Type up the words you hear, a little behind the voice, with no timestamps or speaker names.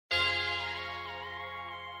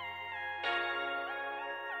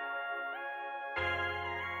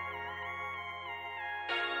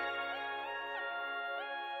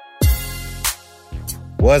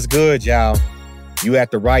What's good, y'all? You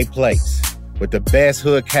at the right place with the best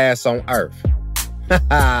hood cast on earth.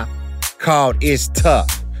 Called It's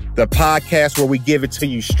Tough, the podcast where we give it to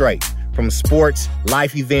you straight, from sports,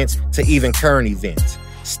 life events, to even current events.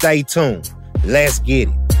 Stay tuned. Let's get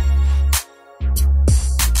it.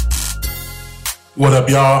 What up,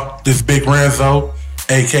 y'all? This is Big Renzo,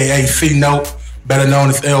 a.k.a. C-Note, better known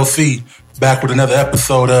as LC, back with another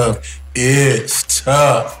episode of It's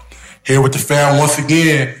Tough. Here with the fam once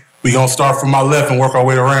again. We gonna start from my left and work our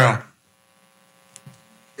way around.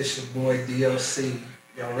 It's your boy DLC.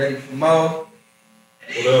 Y'all ready for Mo?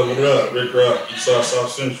 What up? Rick Rock, Eastside South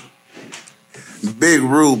Central. Big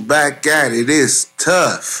Rube back at it. It's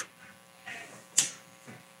tough.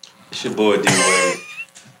 It's your boy D-Wade.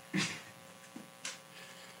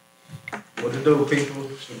 What to do, people?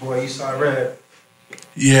 It's your boy Eastside Red.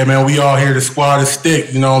 Yeah, man, we all here to squad a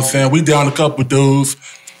stick, you know what I'm saying? We down a couple dudes.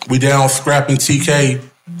 We down scrapping TK,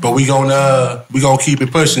 but we gonna keep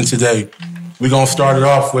it pushing today. We gonna start it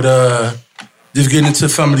off with just getting into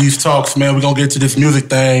some of these talks, man. We gonna get to this music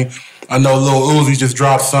thing. I know Lil Uzi just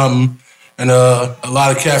dropped something, and a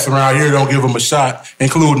lot of cats around here don't give him a shot,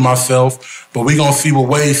 including myself. But we gonna see what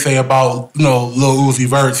Wade say about, you know, Lil Uzi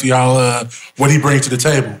Vert, y'all, what he brings to the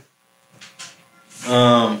table.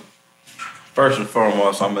 First and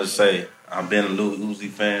foremost, I'm gonna say I've been a Lil Uzi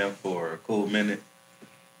fan for a cool minute.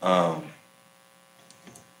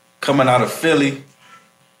 Coming out of Philly,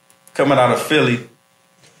 the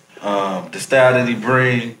style that he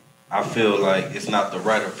bring, I feel like it's not the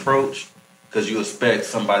right approach, because you expect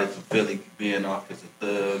somebody from Philly being off as a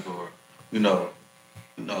thug or, you know,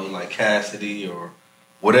 like Cassidy or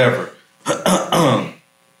whatever. But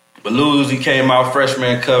Lil Uzi came out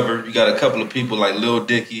freshman cover. You got a couple of people like Lil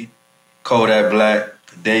Dicky, Kodak Black,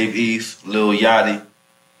 Dave East, Lil Yachty,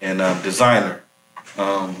 and Designer.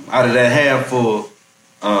 Out of that handful,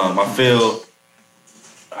 I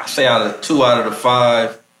say out of 2 out of the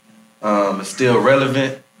 5, it's still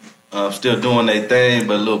relevant, still doing their thing,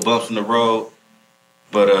 but a little bumps in the road.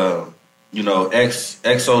 But,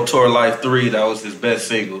 EXO Tour Life 3, that was his best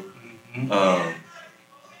single. The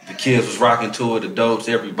kids was rocking to it, the dopes,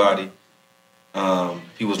 everybody.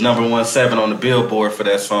 He was number 17 on the Billboard for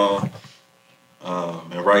that song.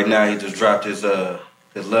 And right now he just dropped his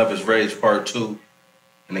Love Is Rage Part 2.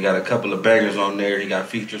 And they got a couple of bangers on there. He got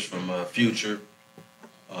features from Future,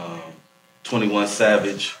 21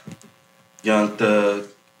 Savage, Young Thug,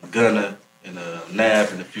 Gunna, and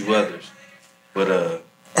Nav, and a few others. But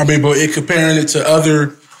but it comparing it to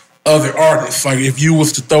other artists, like if you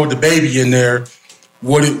was to throw the baby in there,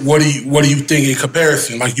 what do you think in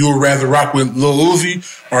comparison? Like you would rather rock with Lil Uzi,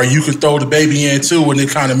 or you can throw the baby in too, and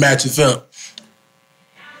it kind of matches up?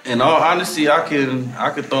 In all honesty, I can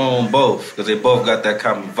throw on both, because they both got that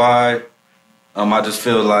kind of vibe. I just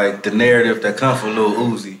feel like the narrative that comes from Lil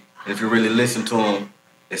Uzi, if you really listen to him,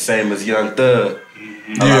 it's same as Young Thug.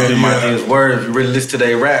 A lot of people might think his words. If you really listen to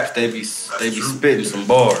their raps, they be spitting some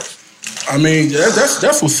bars. I mean, that's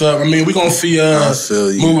what's up. I mean, we're gonna see.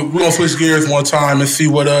 We're gonna switch gears one time and see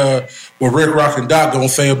what Rick Rock and Doc gonna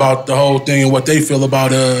say about the whole thing and what they feel about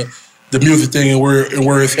the music thing and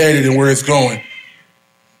where it's headed and where it's going.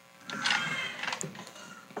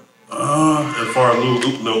 As far as Lil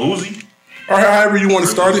Uzi? Or however you want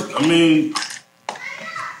to start it. I mean,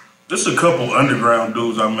 there's a couple underground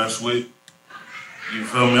dudes I mess with. You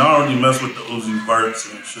feel me? I don't really mess with the Uzi Verts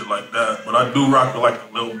and shit like that. But I do rock with like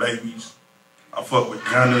the Lil Babies. I fuck with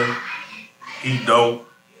Gunna. He dope.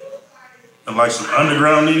 And like some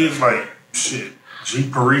underground niggas, like shit, G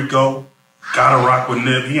Perico. Gotta rock with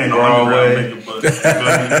Nip. He ain't no underground nigga, but you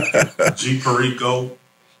feel me? G Perico.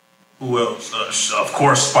 Who else? Of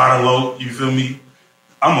course, Spider Loc. You feel me?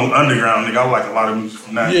 I'm an underground nigga. I like a lot of music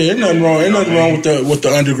from that. Yeah, ain't nothing wrong. Ain't nothing wrong with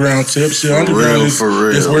the underground tips. Yeah, underground is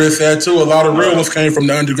where it's at too. A lot of real ones came from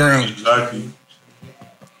the underground. Exactly.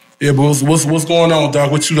 Yeah, but what's going on, Doc?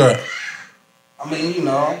 What you got? I mean,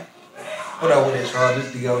 what up with it, y'all? This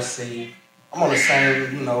DLC. I'm on the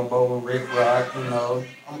same, boat with Rick Rock.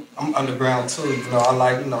 I'm underground too. I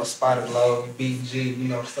like, Spider Loc,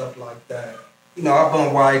 BG, stuff like that. I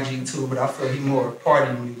bump YG too, but I feel he more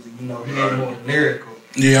party music. He ain't more lyrical.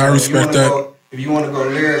 Yeah, I respect that. If you want to go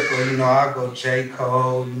lyrical, I'll go J.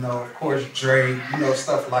 Cole, of course Drake,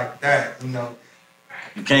 stuff like that, You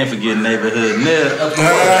can't forget Neighborhood Nip.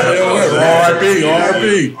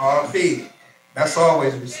 R.I.P. That's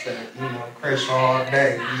always respect, Chris all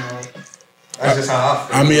day, That's just how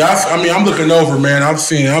I feel. I mean, I'm looking over, man. I'm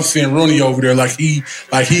seeing Rooney over there, like he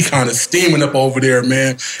kind of steaming up over there,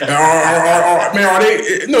 man. Are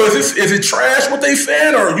they? No, is it trash what they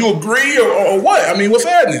saying, or you agree, or what? I mean, what's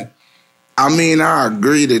happening? I mean, I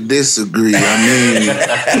agree to disagree. I mean,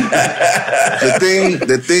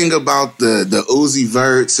 the thing about the Uzi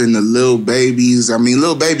Verts and the Lil Babies, I mean,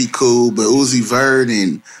 Lil Baby cool, but Uzi Vert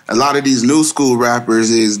and a lot of these new school rappers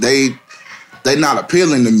is they not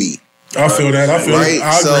appealing to me. I feel that. I feel right?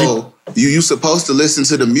 that. I agree. So you supposed to listen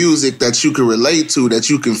to the music that you can relate to, that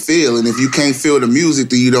you can feel, and if you can't feel the music,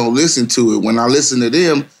 then you don't listen to it. When I listen to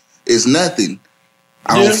them, it's nothing.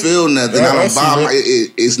 I don't feel nothing. I don't buy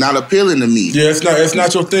it's not appealing to me. Yeah, it's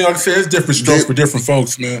not your thing. Like I said, it's different strokes for different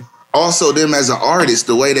folks, man. Also, them as an artist,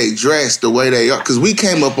 the way they dress, the way they are, because we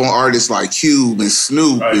came up on artists like Cube and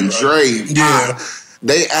Snoop and Dre. And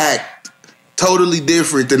they act totally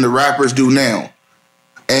different than the rappers do now.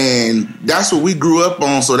 And that's what we grew up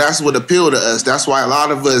on, so that's what appealed to us. That's why a lot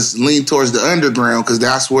of us lean towards the underground, because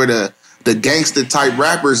that's where the gangster type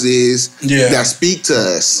rappers is that speak to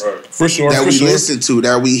us. Right. For sure. That we listen to,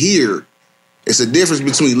 that we hear. It's a difference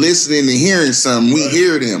between listening and hearing something. We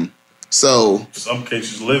hear them. So in some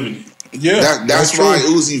cases, living it. Yeah, that's why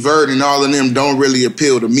Uzi Vert and all of them don't really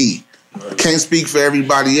appeal to me. Right. Can't speak for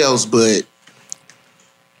everybody else, but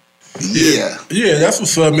yeah, that's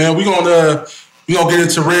what's up, man. We gonna get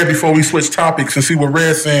into Red before we switch topics and see what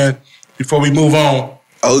Red's saying before we move on.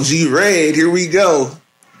 OG Red, here we go.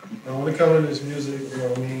 When it comes to this music, you know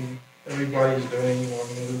what I mean, everybody's doing, you know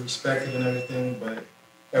what I mean, we respect it and everything, but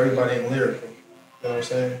everybody ain't lyrical. You know what I'm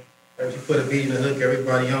saying? If you put a beat in the hook,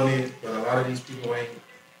 everybody on it, but a lot of these people ain't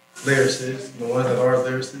lyricists. The ones that are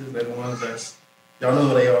lyricists, they're the ones that's, y'all know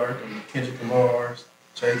who they are. Kendrick Lamar,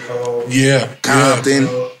 J. Cole. Yeah. Compton.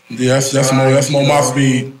 Yeah, that's more my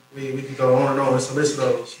speed. We could go on and on and solicit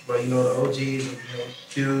those, but you know, the OGs,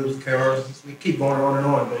 you know, Qs, KRs, we keep going on and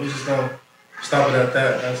on, but we just gonna stop it at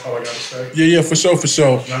that. That's all I gotta say. Yeah, for sure.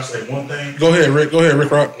 Can I say one thing? Go ahead, Rick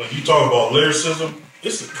Rock. When you talk about lyricism,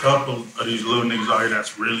 it's a couple of these little niggas out here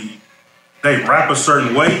that's really, they rap a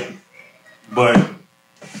certain way, but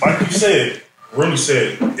like you said, Rooney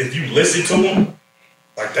said, if you listen to them,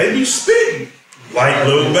 like they be spitting like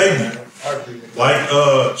Lil Baby, like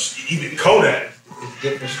even Kodak.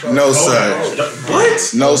 No, sir.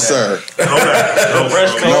 What? No, sir.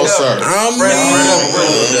 Kodak. No, sir.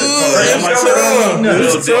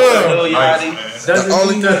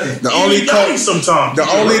 The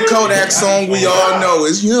only Kodak song we all know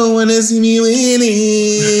is "You Wanna See Me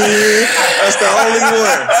Winning." That's the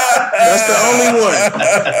only one.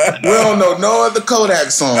 We don't know no other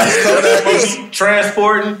Kodak songs. Kodak is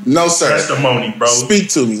Transporting. no, sir. Testimony, bro. Speak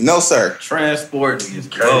to me. No, sir. Transporting is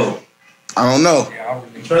cold. I don't know. I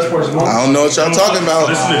don't know what y'all talking about.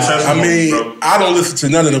 I mean, I don't listen to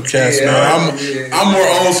none of them cats, man. I'm more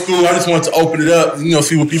old school. I just want to open it up, you know,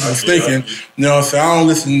 see what people are thinking. You know what I'm saying? I don't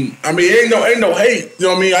listen. I mean, ain't no hate. You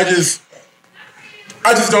know what I mean? I just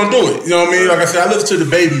don't do it. You know what I mean? Like I said, I listened to the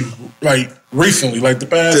Baby like recently, like the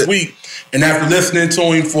past week, and after listening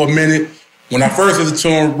to him for a minute. When I first listened to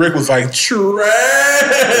him, Rick was like,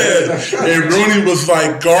 trash. And Rooney was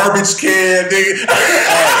like, garbage can, nigga.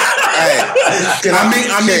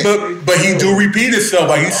 But he do repeat himself.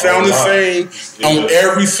 Like, he sound the same on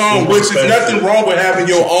every song, which is nothing wrong with having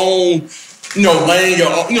your own, you know, laying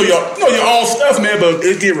your own, your own stuff, man. But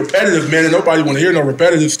it get repetitive, man, and nobody want to hear no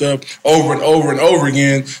repetitive stuff over and over and over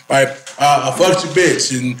again. Like, I fucked your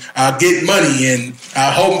bitch, and I get money, and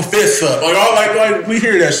I hold my fists up. Like we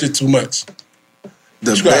hear that shit too much. I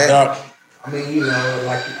mean, you know,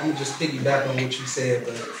 like, I'm just piggyback on what you said,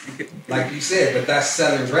 but like you said, but that's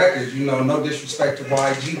selling records, you know, no disrespect to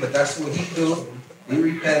YG, but that's what he do. He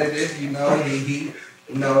repetitive, you know, he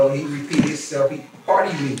repeat himself. He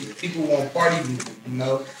party music. People want party music, you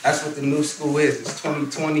know. That's what the new school is. It's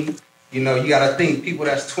 2020. You know, you gotta think people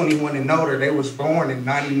that's 21 and older, they was born in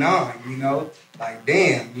 99, you know. Like,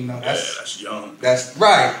 damn, you know, that's young. That's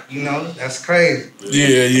right, you know, that's crazy.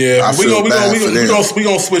 Yeah. We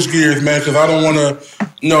gonna switch gears, man, because I don't want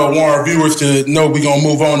want our viewers to know we gonna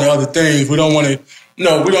move on to other things. We don't want to.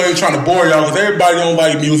 No, we don't even trying to bore y'all because everybody don't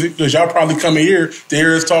like music because y'all probably coming here to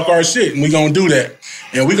hear us talk our shit, and we gonna do that.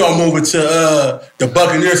 And we gonna move into the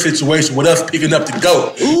Buccaneer situation with us picking up the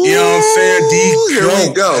GOAT. You know what I'm saying?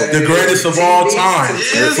 The GOAT, the greatest of all time.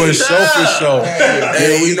 For sure.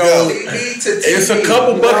 And we know it's a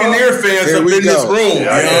couple Buccaneer fans up in this room. You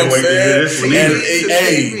know what I'm saying? And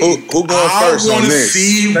hey, who going first on this? I want to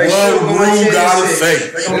see what Rue gotta say.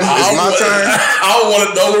 It's my turn. I want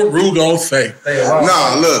to know what Rue gonna say.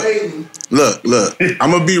 Nah, look.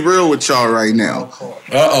 I'm gonna be real with y'all right now.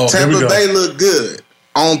 Tampa Bay look good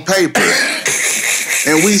on paper.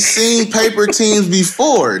 And we seen paper teams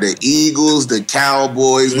before. The Eagles, the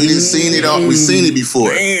Cowboys. We didn't seen it all. We seen it before.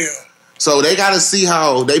 Damn. So they got to see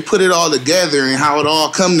how they put it all together and how it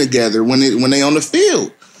all come together when they on the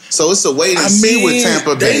field. So it's a wait and see with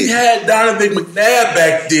Tampa Bay. They had Donovan McNabb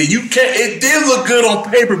back then. You can't. It did look good on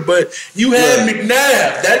paper, but you had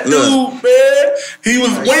McNabb. That dude, man, he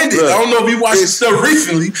was winded. I don't know if you watched stuff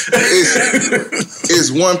recently.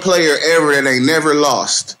 It's one player ever that ain't never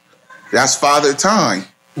lost. That's Father Time.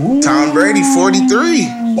 Ooh. Tom Brady, 43.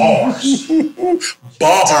 Bars.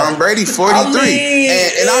 Tom Brady, 43.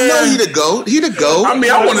 And I know he the GOAT. He the GOAT. I mean,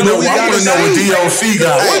 I want to know what DOC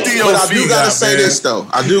got. What DOC But I do got to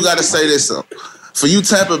say this, though. For you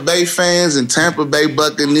Tampa Bay fans and Tampa Bay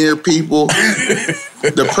Buccaneer people,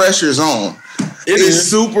 the pressure's on. It's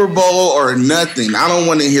Super Bowl or nothing. I don't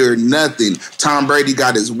want to hear nothing. Tom Brady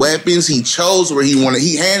got his weapons. He chose where he wanted.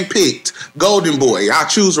 He handpicked Golden Boy. I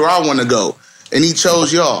choose where I want to go. And he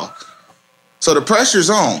chose y'all. So the pressure's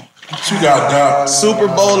on. What you got, Doc? Super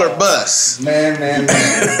Bowl or bust. Man.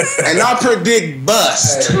 And I predict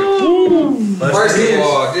bust. Hey. First of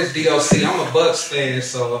all, this DOC, I'm a Bucks fan,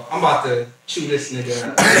 so I'm about to chew this nigga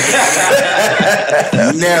out.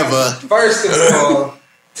 Never. First of all,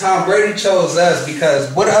 Tom Brady chose us because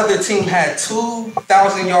what other team had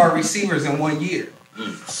 2,000-yard receivers in 1 year?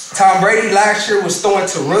 Tom Brady last year was throwing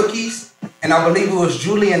to rookies. And I believe it was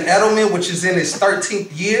Julian Edelman, which is in his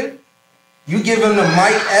 13th year. You give him to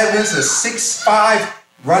Mike Evans, a 6'5",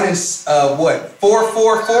 running 4.40?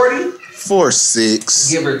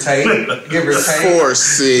 4.6. Give or take.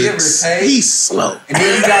 4.6. He's slow. And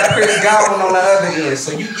then you got Chris Godwin on the other end.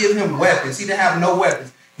 So you give him weapons. He didn't have no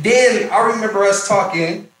weapons. Then I remember us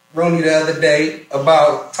talking, Rooney, the other day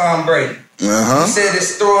about Tom Brady. He said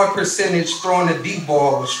his throwing percentage, throwing the deep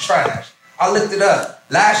ball was trash. I looked it up.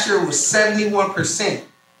 Last year was 71%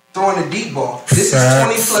 throwing the deep ball. This is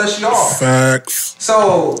 20+ yards. Facts.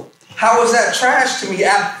 So how is that trash to me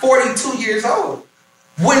at 42 years old?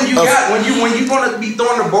 When you gonna be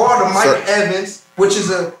throwing the ball to Mike Evans, which is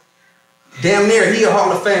a damn near he a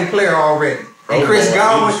Hall of Fame player already. And Chris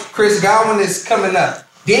Godwin is coming up.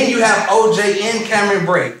 Then you have OJ and Cameron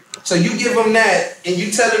Brate. So you give him that, and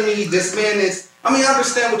you telling me this man is. I mean, I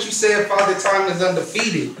understand what you said. Father Time is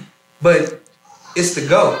undefeated, but it's the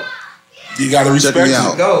GOAT. You gotta respect me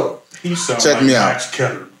out. The GOAT. Check me out.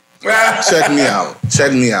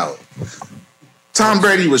 Check me out. Tom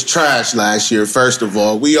Brady was trash last year, first of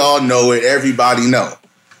all. We all know it. Everybody know.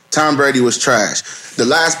 Tom Brady was trash. The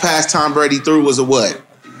last pass Tom Brady threw was a what?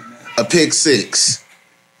 A pick six.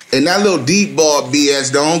 And that little deep ball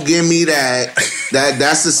BS, don't give me that.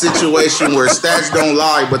 That's a situation where stats don't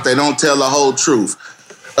lie, but they don't tell the whole truth.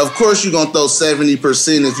 Of course you're going to throw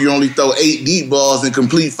 70% if you only throw 8 deep balls and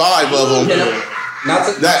complete 5 of them.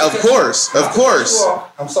 Of course.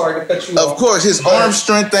 I'm sorry to cut you off. Of course, his arm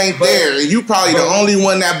strength ain't there, and you probably the only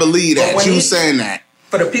one that believe that. You saying that.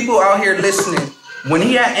 For the people out here listening, when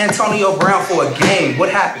he had Antonio Brown for a game,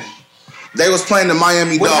 what happened? They was playing the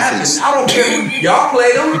Miami Dolphins. Happened? I don't care. Y'all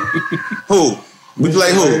played them? Who? We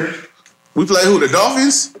play who? We play who? The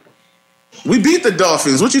Dolphins? We beat the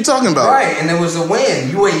Dolphins. What you talking about? Right, and it was a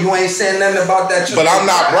win. You ain't saying nothing about that. But I'm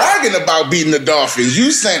not bragging about beating the Dolphins.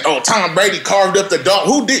 You saying, Tom Brady carved up the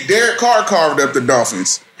Dolphins. Who did? Derek Carr carved up the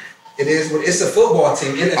Dolphins. It is. It's a football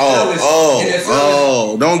team.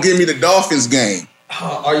 NFL don't give me the Dolphins game.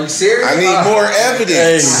 Are you serious? I need more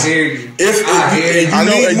evidence. I hear you.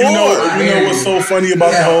 You know what's so funny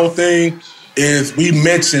about the whole thing is we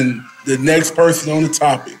mentioned the next person on the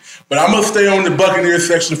topic. But I'm gonna stay on the Buccaneer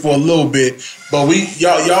section for a little bit. But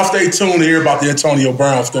y'all stay tuned to hear about the Antonio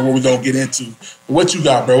Brown stuff, what we're gonna get into. What you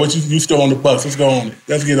got, bro? What you still on the Bucs? Let's go on it.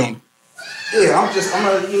 Let's get on it. Yeah, I'm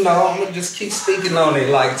gonna just keep speaking on it.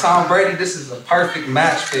 Like Tom Brady, this is a perfect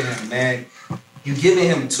match for him, man. You giving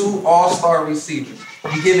him 2 all-star receivers.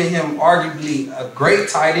 You giving him arguably a great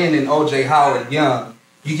tight end in O.J. Howard Young.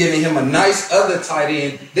 You giving him a nice other tight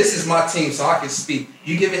end. This is my team, so I can speak.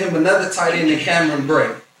 You giving him another tight end in Cameron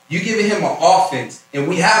Brate. You giving him an offense, and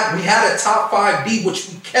we had a top 5 D, which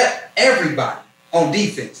we kept everybody on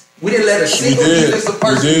defense. We didn't let a single defensive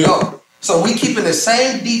person go. So we keeping the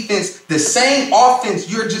same defense, the same offense.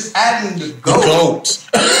 You're just adding the GOAT.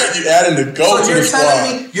 You're adding the GOAT to the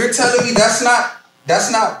squad. You're telling me that's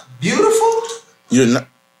not beautiful? You're not.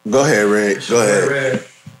 Go ahead, Red. Go ahead. Red.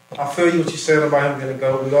 I feel you what you said about him getting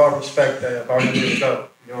GOAT. We all respect that about him getting GOAT.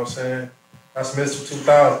 You know what I'm saying? That's Mr.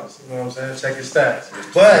 2000s. You know what I'm saying? Check his stats.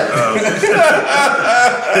 But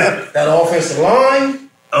that offensive line.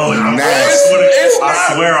 Oh, nasty.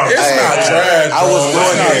 I swear I'm it's not trash. I was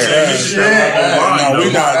going there. No, we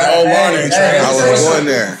not. The whole line ain't trash. I was going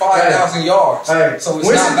there. 5,000 yards. So it's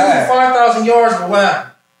not bad. 5,000 yards, but what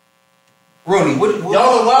happened? Rooney, what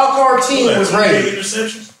y'all the wild card team was ready.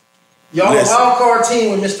 Y'all a wild card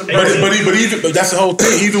team with Mr. Brady. But that's the whole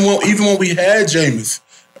thing. Even when we had Jameis,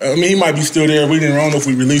 I mean, he might be still there. I don't know if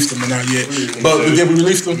we released him or not yet. But did we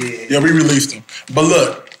release him? Yeah, we released him. But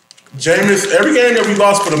look, Jameis, every game that we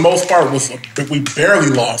lost for the most part we barely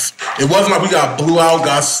lost. It wasn't like we got blew out,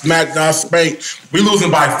 got smacked, got spanked. We losing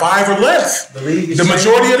by 5 or less. The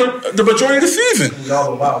majority of the season.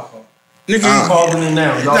 Y'all a wild card. Nigga, calling it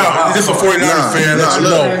now. No, this is a 49ers fan.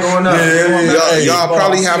 Y'all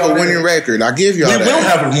probably have a winning record. I give y'all that. We will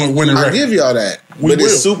have a winning record. I give y'all that. But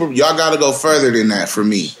it's super. Y'all got to go further than that for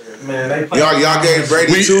me. Man, y'all gave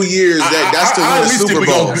Brady 2 years. That's to win the Super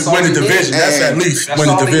Bowl. Win the division. That's at least win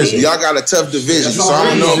the division. Y'all got a tough division, so I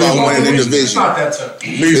don't know about winning the division. It's not that tough.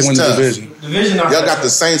 It's tough. Y'all got the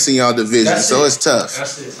Saints in y'all division, so it's tough.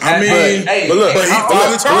 I mean, but look,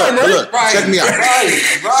 check me out.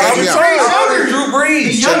 Check me out. Drew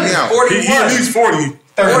Brees. Check me out. He at least 40.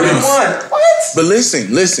 41. What? But listen.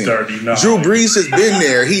 39. Drew Brees has been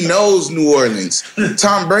there. He knows New Orleans.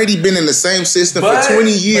 Tom Brady been in the same system for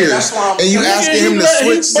 20 years, and you asking him to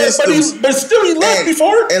switch systems. But still, he left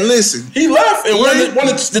before. And listen, he left and won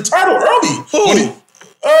the title early. Who?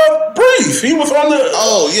 Brees. He was on the.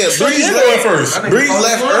 Oh yeah, Brees left first. Brees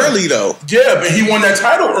left early though. Yeah, but he won that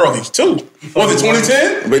title early too. Was it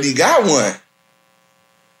 2010? But he got one.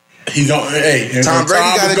 He don't. Hey, Tom Brady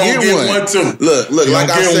got to get one too. Look,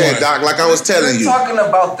 like I said, Doc. Like I was telling you. We're talking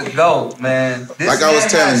about the GOAT, man. This I was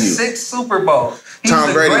telling you. 6 Super Bowls. He's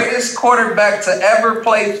Tom Brady, the greatest quarterback to ever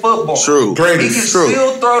play football. True. He can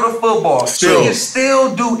still throw the football. He can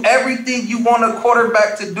still do everything you want a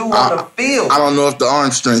quarterback to do on the field. I don't know if the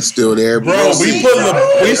arm strength's still there, bro. We put LeBron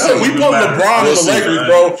on the Lakers,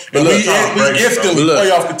 bro, and we instantly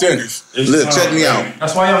playoff contenders. Look, check me out.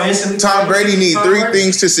 That's why y'all instantly. Tom Brady need 3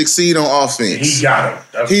 things to succeed on offense. He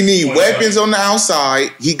got them. He need weapons on the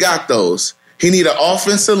outside. He got those. He need an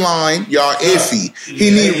offensive line. Y'all iffy.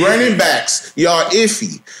 He need running backs. Y'all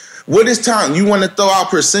iffy. What is Tom? You want to throw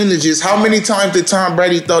out percentages? How many times did Tom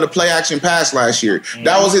Brady throw the play action pass last year?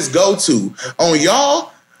 That was his go-to. On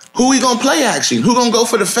y'all, who we gonna play action? Who gonna go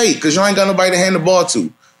for the fake? Because y'all ain't got nobody to hand the ball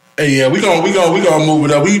to. Hey, yeah, we gonna move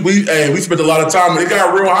it up. We spent a lot of time, but it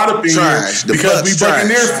got real hot up in here because we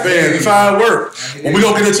Buccaneers fans. That's how it works. When we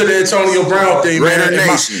gonna get into the Antonio Brown thing, man.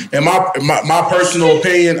 In my personal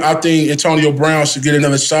opinion, I think Antonio Brown should get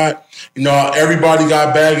another shot. You know, everybody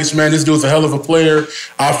got baggage, man. This dude's a hell of a player.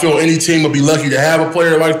 I feel any team would be lucky to have a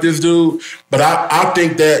player like this dude. But I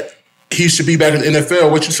think that he should be back in the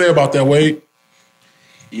NFL. What you say about that, Wade?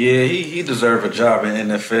 Yeah, he deserves a job in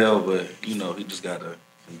NFL, but you know, he just gotta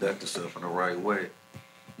conduct yourself in the right way.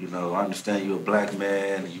 You know, I understand you're a black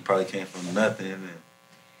man and you probably came from nothing and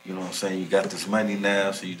you know what I'm saying, you got this money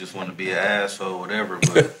now, so you just want to be an asshole or whatever.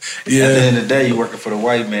 But at the end of the day, you're working for the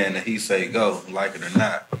white man and he say go, like it or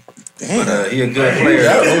not. Damn. But he a good player.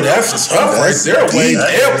 That's tough right there. Wayne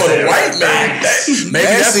there for the white man. Maybe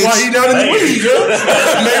that's why he not in the league.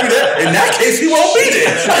 Maybe in that case he won't be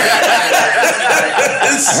there.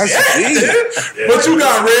 What you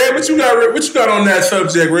got, Red? What you got on that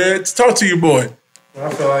subject, Red? Talk to your boy. Well, I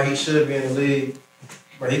feel like he should be in the league,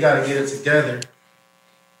 but he got to get it together.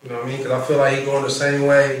 You know what I mean? Because I feel like he going the same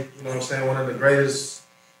way. You know what I'm saying? One of the greatest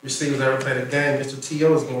receivers ever played the game. Mr.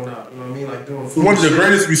 T.O. is going out. You know what I mean? Like doing food. One of the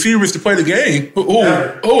greatest receivers to play the game. Who?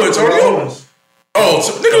 Antonio? Oh,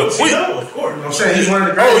 so, nigga, of course. You know what I'm saying? He's one of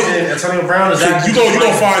the greatest. Antonio Brown is actually. You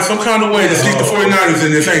gonna find some kind of way to sneak the 49ers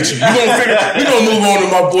in this, ain't you? You gonna move on to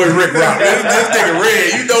my boy Rick Rock. This nigga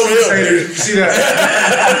Red. You know him. You see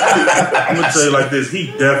that? I'm gonna tell you like this. He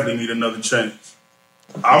definitely need another chance.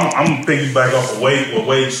 I'm piggyback off of what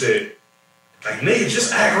Wade said. Like, nigga,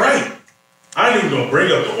 just act right. I ain't even gonna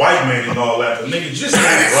bring up the white man and all that, but nigga, just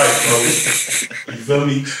act right, bro. You feel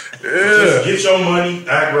me? Yeah. Just get your money,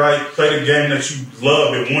 act right, play the game that you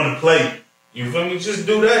love and want to play. You feel me? Just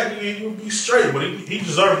do that, you'll be straight. But he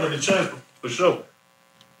deserves another chance for sure.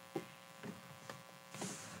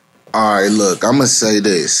 All right, look, I'm gonna say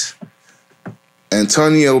this.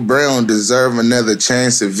 Antonio Brown deserves another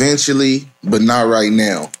chance eventually, but not right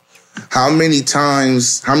now. How many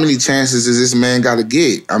chances does this man got to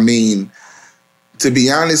get? I mean, to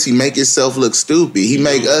be honest, he make himself look stupid. He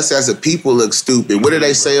make us as a people look stupid. What do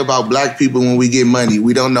they say about black people when we get money?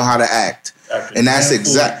 We don't know how to act. And that's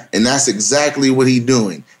exactly what he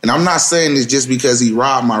doing. And I'm not saying this just because he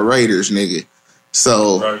robbed my Raiders, nigga.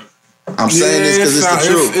 So I'm saying this because it's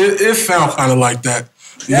the truth. It sounds kind of like that.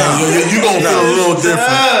 You gonna feel a little different.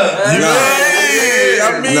 I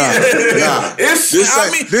I mean, This ain't I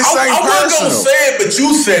wasn't personal. gonna say it, but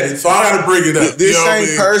you said it, so I gotta bring it up. This You know what I ain't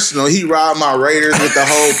mean? personal. He robbed my Raiders with the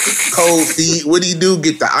whole cold feet. What'd he do?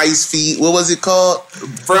 Get the ice feet. What was it called?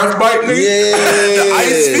 Fresh bite, nigga? Yeah. The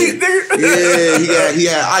ice feet, nigga? Yeah, he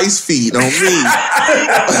had ice feet on me.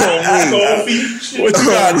 Cold feet. What you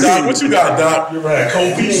got, Doc? What you got, Doc? You're right.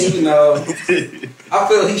 Cold I mean, feet. you know, I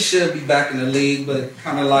feel he should be back in the league, but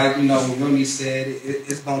kind of like, you know, what Rooney said,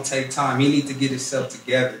 it's going to take time. He needs to get himself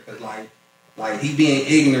together because, like he being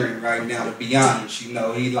ignorant right now, to be honest. You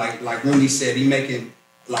know, he like Rooney said, he making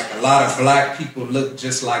like a lot of black people look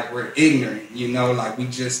just like we're ignorant. You know, like we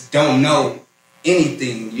just don't know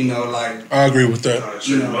anything. You know, like I agree with that.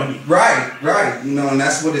 you know, right. You know, and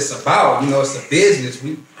that's what it's about. You know, it's a business.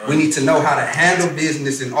 We need to know how to handle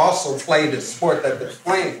business and also play the sport that they're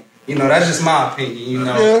playing. You know, that's just my opinion. You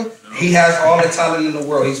know, he has all the talent in the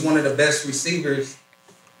world. He's one of the best receivers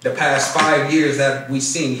the past 5 years that we've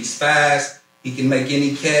seen. He's fast. He can make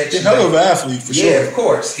any catch. He's a hell of an athlete for sure. Yeah, of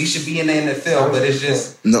course. He should be in the NFL, but it's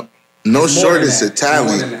just No shortage of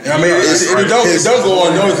talent. I mean, it don't go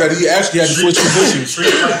unnoticed that he actually had to switch positions.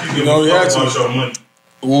 You know, he had to. your money.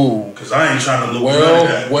 Ooh. Because I ain't trying to look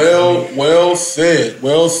Well said.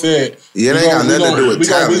 Well said. Yeah, it ain't got nothing to do with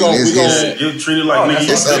talent. You're treated like nigga.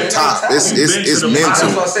 It's up top. It's mental. That's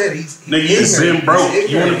what I said. Nigga, he's been broke.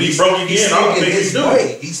 You want to be broke again? He's I don't thinking think his you do.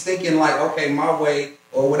 way. He's thinking like, okay, my way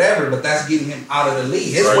or whatever, but that's getting him out of the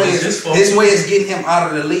league. His Right. way is getting him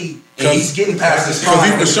out of the league. And he's getting past his Because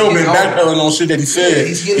he for sure been backpedaling on shit that he said.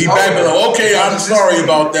 He backpedaling. Okay, I'm sorry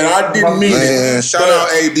about that. I didn't mean Man, it. shout out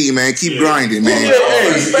AB, man. Keep grinding, man.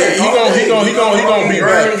 Yeah, he gonna be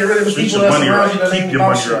back. Keep your money right. Keep your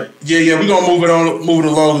money right. Yeah, we gonna move it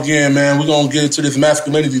along again, man. We gonna get into this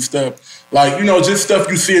masculinity stuff. Like, you know, just stuff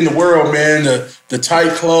you see in the world, man. The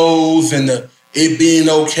tight clothes and it being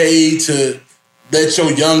okay to let your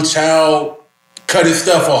young child cut his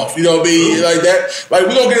stuff off. You know what I mean? Like that. Like,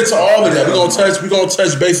 we're gonna get into all of that. We're gonna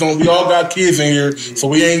touch base on, we all got kids in here, so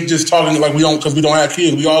we ain't just talking like we don't, because we don't have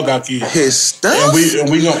kids. We all got kids. His stuff? And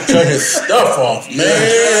we gonna cut his stuff off,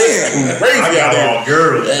 man. Crazy I got out all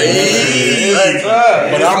girls. But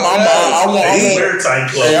I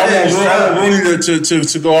want Rooney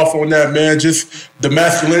to go off on that, man. Just the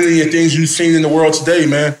masculinity and things you've seen in the world today,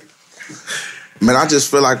 man. Man, I just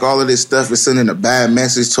feel like all of this stuff is sending a bad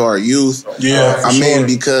message to our youth. Yeah, I mean,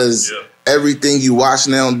 because everything you watch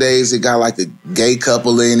nowadays, it got like a gay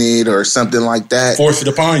couple in it or something like that. Force it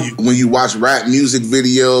upon you. When you watch rap music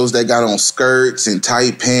videos, they got on skirts and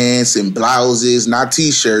tight pants and blouses, not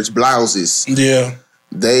t-shirts, blouses. Yeah.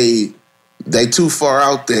 They too far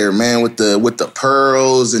out there, man, with the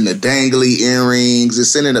pearls and the dangly earrings. It's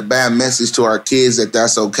sending a bad message to our kids that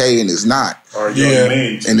that's okay, and it's not. Our young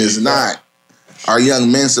men. And it's not. Our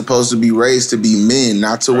young men supposed to be raised to be men,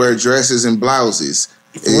 not to wear dresses and blouses.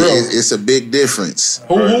 It's a big difference.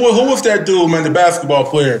 Who was that dude, man, the basketball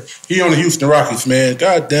player? He on the Houston Rockets, man.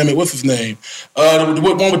 God damn it, what's his name? The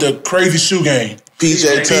one with the crazy shoe game.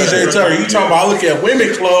 PJ Tucker. You talking about, I look at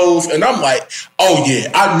women clothes and I'm like, oh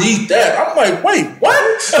yeah, I need that. I'm like, wait,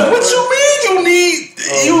 what? What you mean you need?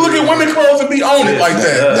 You look at women clothes and be on it like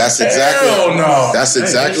that? That's exactly. Hell no. That's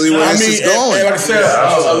exactly where this is going. And like I said,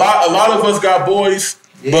 a lot of us got boys.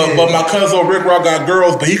 But my cousin Rick Rock got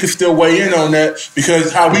girls, but he could still weigh in on that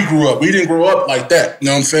because how we grew up. We didn't grow up like that. You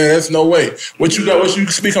know what I'm saying? That's no way. What you got? What you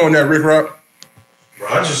speak on that, Rick Rock? Bro,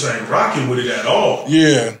 I just ain't rocking with it at all.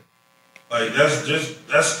 Yeah. Like that's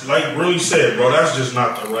like Rooney said, bro. That's just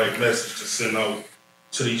not the right message to send out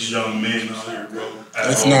to these young men out here, bro.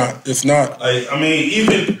 It's not. Like, I mean,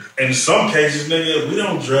 even in some cases, nigga, we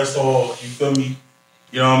don't dress all. You feel me?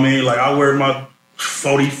 You know what I mean? Like, I wear my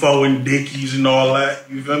 44 and Dickies and all that.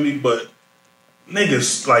 You feel me? But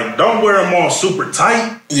niggas, like, don't wear them all super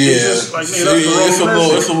tight. Yeah, it's just like, nigga, that's the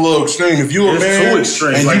wrong it's a little extreme. If you a man too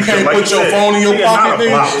extreme. and like, you can't put your phone in your pocket,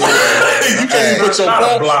 you can't put your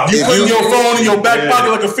phone. You putting your phone in your back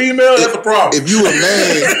pocket like a female. That's a problem. If you a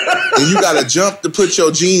man and you got to jump to put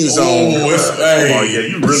your jeans on,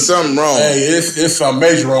 something wrong. Hey, it's something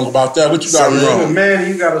major wrong about that. What you got wrong? If a man,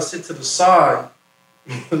 you got to sit to the side.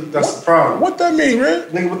 That's the problem. What that mean, Rick?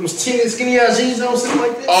 Nigga with them skinny ass jeans on, something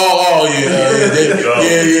like that. Oh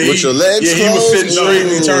yeah. With your legs closed? He was sitting straight and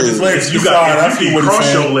he turned his legs to the side. You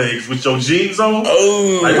cross your legs with your jeans on.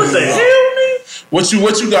 Oh, like what the hell, man? What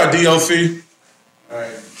you got, DLC?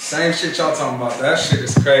 Alright, same shit y'all talking about. That shit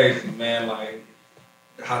is crazy, man. Like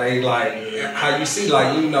how they how you see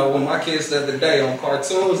when my kids the other day on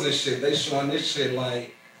cartoons and shit, they showing this shit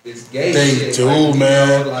like. It's gay shit. They do,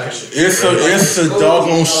 man. It's a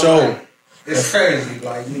doggone show. It's crazy,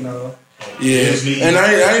 Yeah, and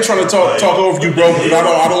I ain't trying to talk over you, bro, but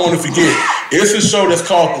I don't want to forget. It's a show that's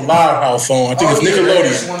called The Live House on. I think it's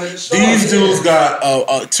Nickelodeon. These dudes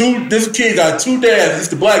got two. This kid got two dads. It's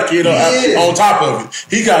the black kid on top of it.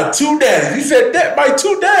 He got two dads. He said that by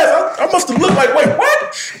two dads. I must have looked like, wait, what?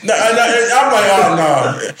 I'm like, oh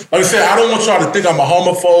no. Like I said, I don't want y'all to think I'm a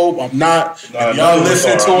homophobe. I'm not. Y'all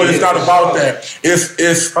listen to it. It's not about that.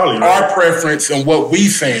 It's our preference and what we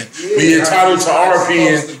saying. We entitled to our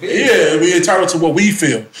opinion. Yeah, we entitled to what we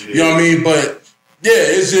feel. You know what I mean? But yeah,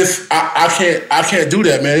 it's just I can't do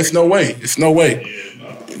that, man. It's no way. It's no way.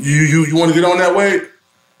 You want to get on that way?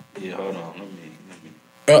 Yeah, hold on.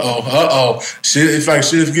 Let me. Shit, it's like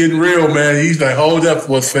shit's getting real, man. He's like, hold up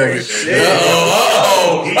for a second.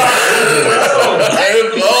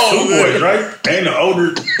 Two boys, right? Ain't the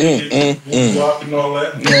older and all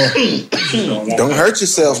that. Don't hurt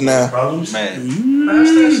yourself now, man.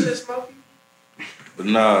 But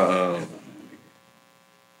nah,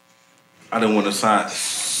 I didn't want to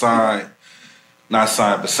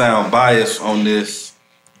sound biased on this.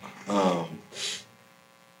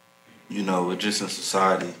 You know, it's just in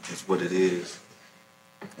society, it's what it is.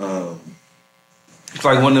 It's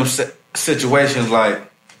like one of them situations like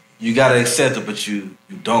you gotta accept it, but you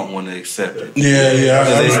don't want to accept it. Yeah.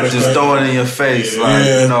 They just throw it in your face, like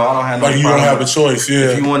you know, I don't have no like you problem. don't have a choice.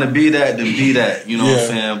 Yeah. If you want to be that, then be that. You know what I'm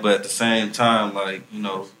saying? But at the same time, like you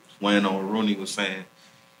know, weighing on what Rooney was saying,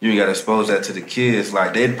 you ain't gotta expose that to the kids.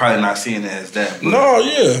 Like they're probably not seeing it as that. No,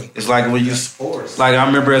 yeah. It's like when you like I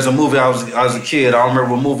remember as a movie, I was a kid. I don't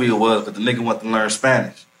remember what movie it was, but the nigga wanted to learn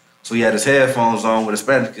Spanish. So he had his headphones on with a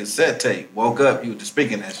Spanish cassette tape. Woke up, he was just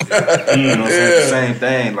speaking that shit. You know what I'm saying? The same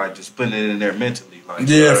thing, like just putting it in there mentally. Like,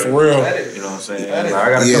 for real. You know what I'm saying? Like,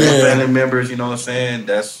 I got a couple family members, you know what I'm saying?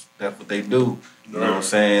 That's what they do. You know what I'm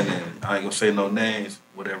saying? And I ain't gonna say no names,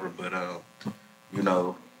 whatever, but you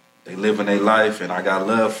know, they living their life and I got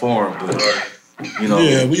love for them. But you know,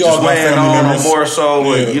 we all got weighing family on members. more so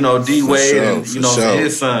with, you know, D Wade and you know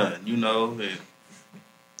his son, you know, and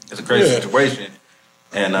it's a crazy situation.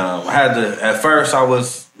 And I had to, at first I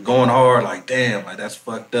was going hard, like, damn, like that's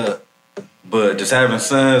fucked up. But just having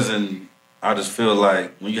sons, and I just feel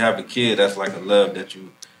like when you have a kid, that's like a love that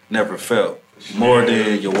you never felt. More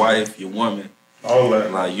than your wife, your woman. All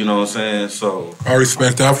that. Like, you know what I'm saying? So I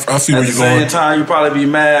respect that. I see where you're going. At the same time, you probably be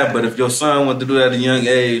mad, but if your son wanted to do that at a young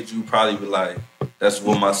age, you probably be like, that's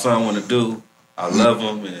what my son want to do. I love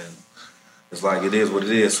him, and it's like it is what it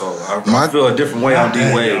is. So I feel a different way on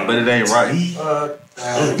D-Wade, but it ain't right.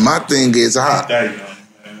 My thing is, I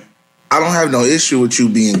don't have no issue with you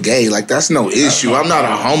being gay. Like, that's no issue. I'm not a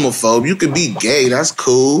homophobe. You could be gay. That's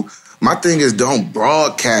cool. My thing is don't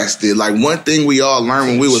broadcast it. Like, one thing we all learned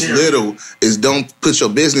when we was little is don't put your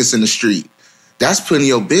business in the street. That's putting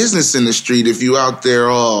your business in the street if you out there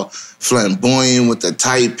all flamboyant with the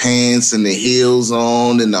tight pants and the heels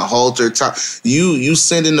on and the halter top. You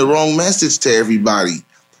sending the wrong message to everybody.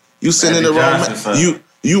 You sending the wrong message.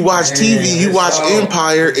 You watch TV, you watch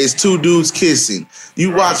Empire, it's two dudes kissing.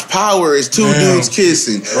 You watch Power, it's two dudes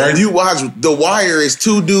kissing. Right. You watch The Wire, it's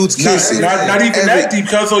two dudes kissing. Not even that deep,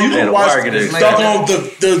 cuz so you can watch stuff on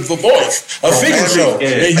the Voice, a figure show.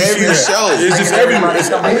 Every show. It's just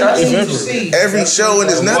every show, and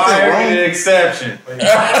there's nothing wrong. Exception. And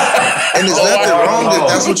there's nothing wrong if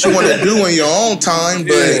that's what you want to do in your own time,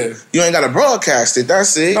 but you ain't got to broadcast it.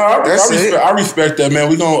 That's it. I respect that, man.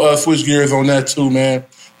 We're going to switch gears on that too, man.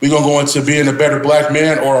 We're going to go into being a better black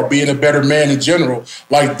man or being a better man in general.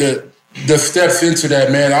 Like the steps into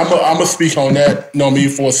that, man. I'm going to speak on that, you know me,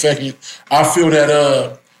 for a second. I feel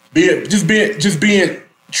that just being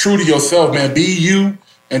true to yourself, man. Be you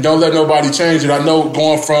and don't let nobody change it. I know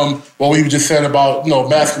going from what we just said about, you know,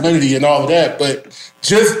 masculinity and all of that, but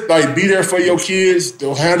just like be there for your kids,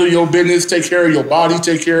 handle your business, take care of your body,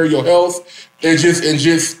 take care of your health. And just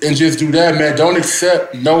do that, man. Don't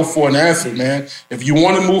accept no for an answer, man. If you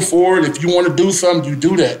want to move forward, if you want to do something, you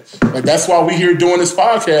do that. Like that's why we here doing this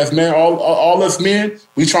podcast, man. All us men,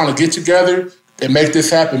 we trying to get together and make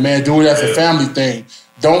this happen, man. Do it as a family thing.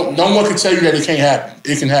 No one can tell you that it can't happen.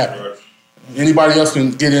 It can happen. Right. Anybody else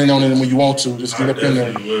can get in on it when you want to. Just get up in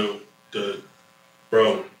there.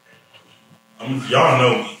 Bro, y'all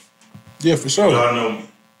know me. Yeah, for sure. Y'all know me.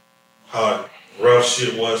 How rough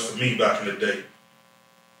shit was for me back in the day.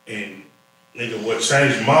 And nigga, what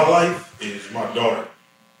changed my life is my daughter.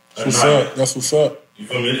 That's what's up. You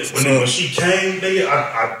feel me? When she came, nigga,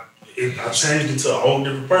 I changed into a whole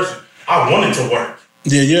different person. I wanted to work.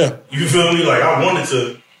 Yeah. You feel me? Like I wanted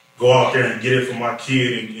to go out there and get it for my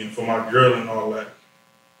kid and for my girl and all that.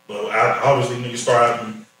 But obviously niggas start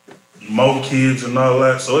having more kids and all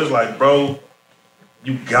that. So it's like, bro,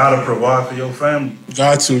 you gotta provide for your family.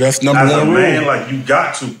 Got to. That's number one rule. As a man, like, you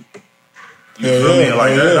got to. You feel me?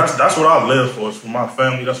 Like, that's what I live for. It's for my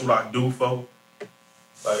family. That's what I do for.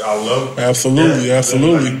 Like, I love it. Absolutely.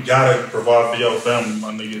 Like, you gotta provide for your family,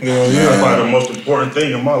 my nigga. That's probably the most important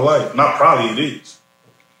thing in my life. Not probably, it is.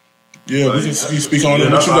 Yeah, like, we can speak on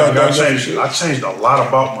it. What you got? I changed a lot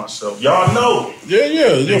about myself. Y'all know. Yeah,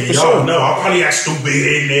 for sure. Y'all know. I probably got stupid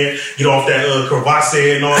in there, get off that crevasse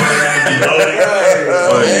and all that.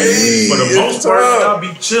 But for the most part, I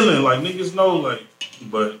be chilling. Like, niggas know, like,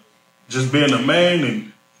 but just being a man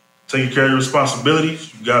and taking care of your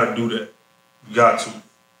responsibilities, you gotta do that. You got to.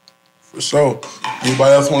 For sure.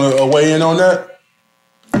 Anybody else want to weigh in on that?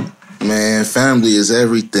 Man, family is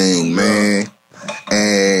everything, man.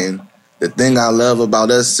 And the thing I love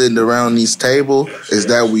about us sitting around this table is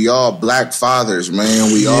that we all black fathers,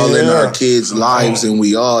 man. We all in our kids' lives and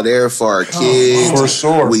we all there for our kids. For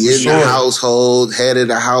sure. We in the household, head of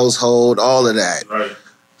the household, all of that. Right.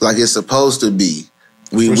 Like it's supposed to be.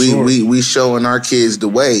 We showing our kids the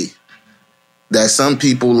way that some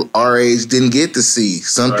people our age didn't get to see.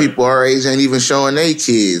 Some people our age ain't even showing their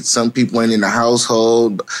kids. Some people ain't in the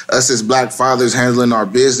household. Us as black fathers handling our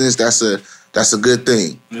business, that's a good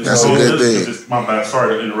thing. That's a good thing. My bad,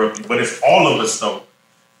 sorry to interrupt you, but it's all of us though.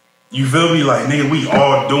 You feel me? Like, nigga, we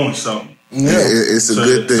all doing something. Yeah, it's a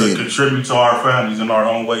good thing. To contribute to our families in our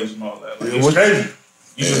own ways and all that. Like, it's crazy.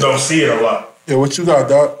 You just don't see it a lot. Yeah, what you got,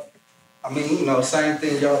 Doc? I mean, same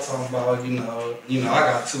thing y'all talking about, I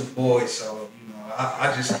got 2 boys, so,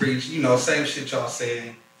 I just preach, same shit y'all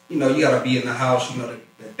saying. You gotta be in the house, the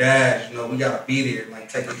dads, we gotta be there, like,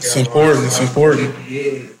 taking care of It's important.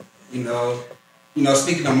 Yeah.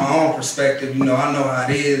 Speaking of my own perspective, I know how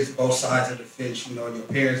it is, both sides of the fence, your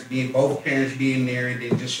parents both parents being there, and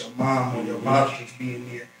then just your mom or your mom just being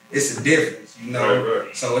there. It's a difference,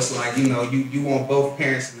 Right. So it's like, you want both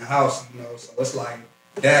parents in the house, so it's like,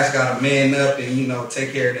 Dad's got to man up and,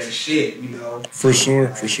 take care of that shit, For sure.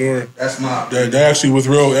 That's my that actually was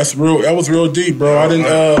real. That was real deep, bro. I didn't,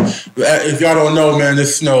 if y'all don't know, man,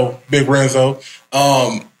 this is Big Renzo.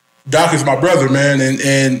 Doc is my brother, man,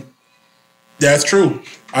 and that's true.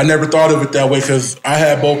 I never thought of it that way because I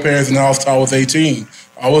had both parents in the house till I was 18.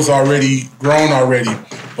 I was already grown already.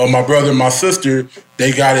 But my brother and my sister,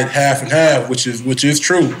 they got it half and half, which is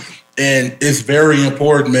true. And it's very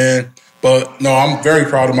important, man. But no, I'm very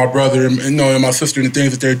proud of my brother and my sister and the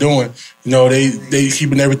things that they're doing. They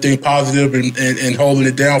keeping everything positive and holding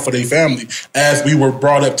it down for their family as we were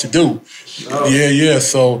brought up to do. Oh. Yeah.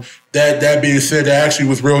 So that being said, that actually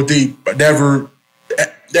was real deep. I never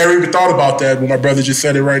even thought about that when my brother just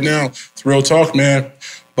said it right now. It's real talk, man.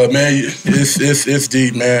 But man, it's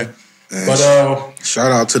deep, man. But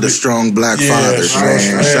shout out to the strong black fathers,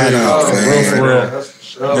 man. Shout out, man. For real.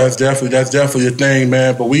 That's definitely a thing,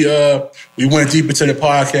 man. But we went deep into the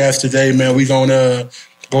podcast today, man. We gonna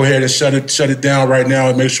go ahead and shut it down right now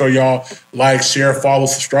and make sure y'all like, share, follow,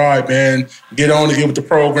 subscribe, man. Get on to get with the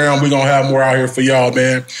program. We're gonna have more out here for y'all,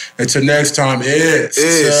 man. Until next time, it's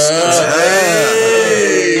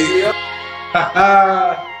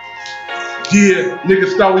yeah,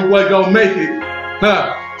 niggas thought we wasn't gonna make it.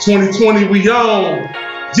 2020 we on.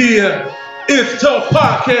 Yeah. It's Tough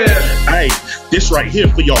Podcast. Hey, this right here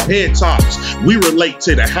for your head tops. We relate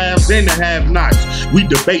to the haves and the have-nots. We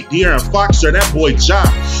debate De'Aaron Fox or that boy Ja.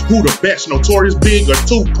 Who the best, Notorious Big or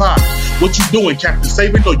Tupac? What you doing, Captain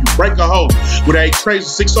Saban, or you break a hoe? With 8 crazy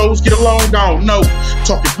 6 O's get along, I don't know.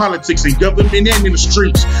 Talking politics and government and in the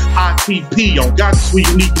streets. ITP on God, that's where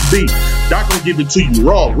you need to be. Doc gon' give it to you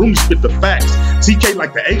raw. Roomy spit the facts. TK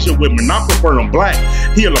like the Asian women, I prefer them black.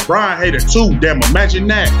 He a LeBron hater too, damn, imagine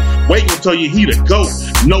that. Wait until you he the GOAT,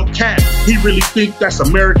 no cap. He really think that's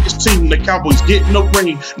America's team. The Cowboys getting no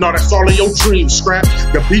ring. No, that's all of your dreams. Scrap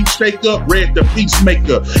the beat shake up, Red the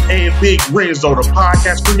Peacemaker, and Big Renzo, the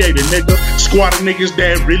podcast creator, nigga. Squad of niggas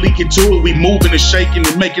that really get to it. We moving and shaking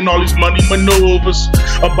and making all these money maneuvers.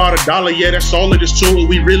 About $1, yeah, that's all it is to it.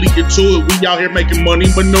 We really get to it. We out here making money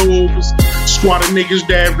maneuvers. Squad of niggas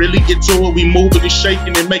that really get to it. We moving and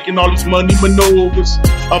shaking and making all these money maneuvers.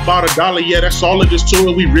 About $1, yeah, that's all it is to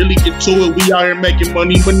it. We really get to it. We out here making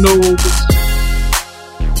money maneuvers.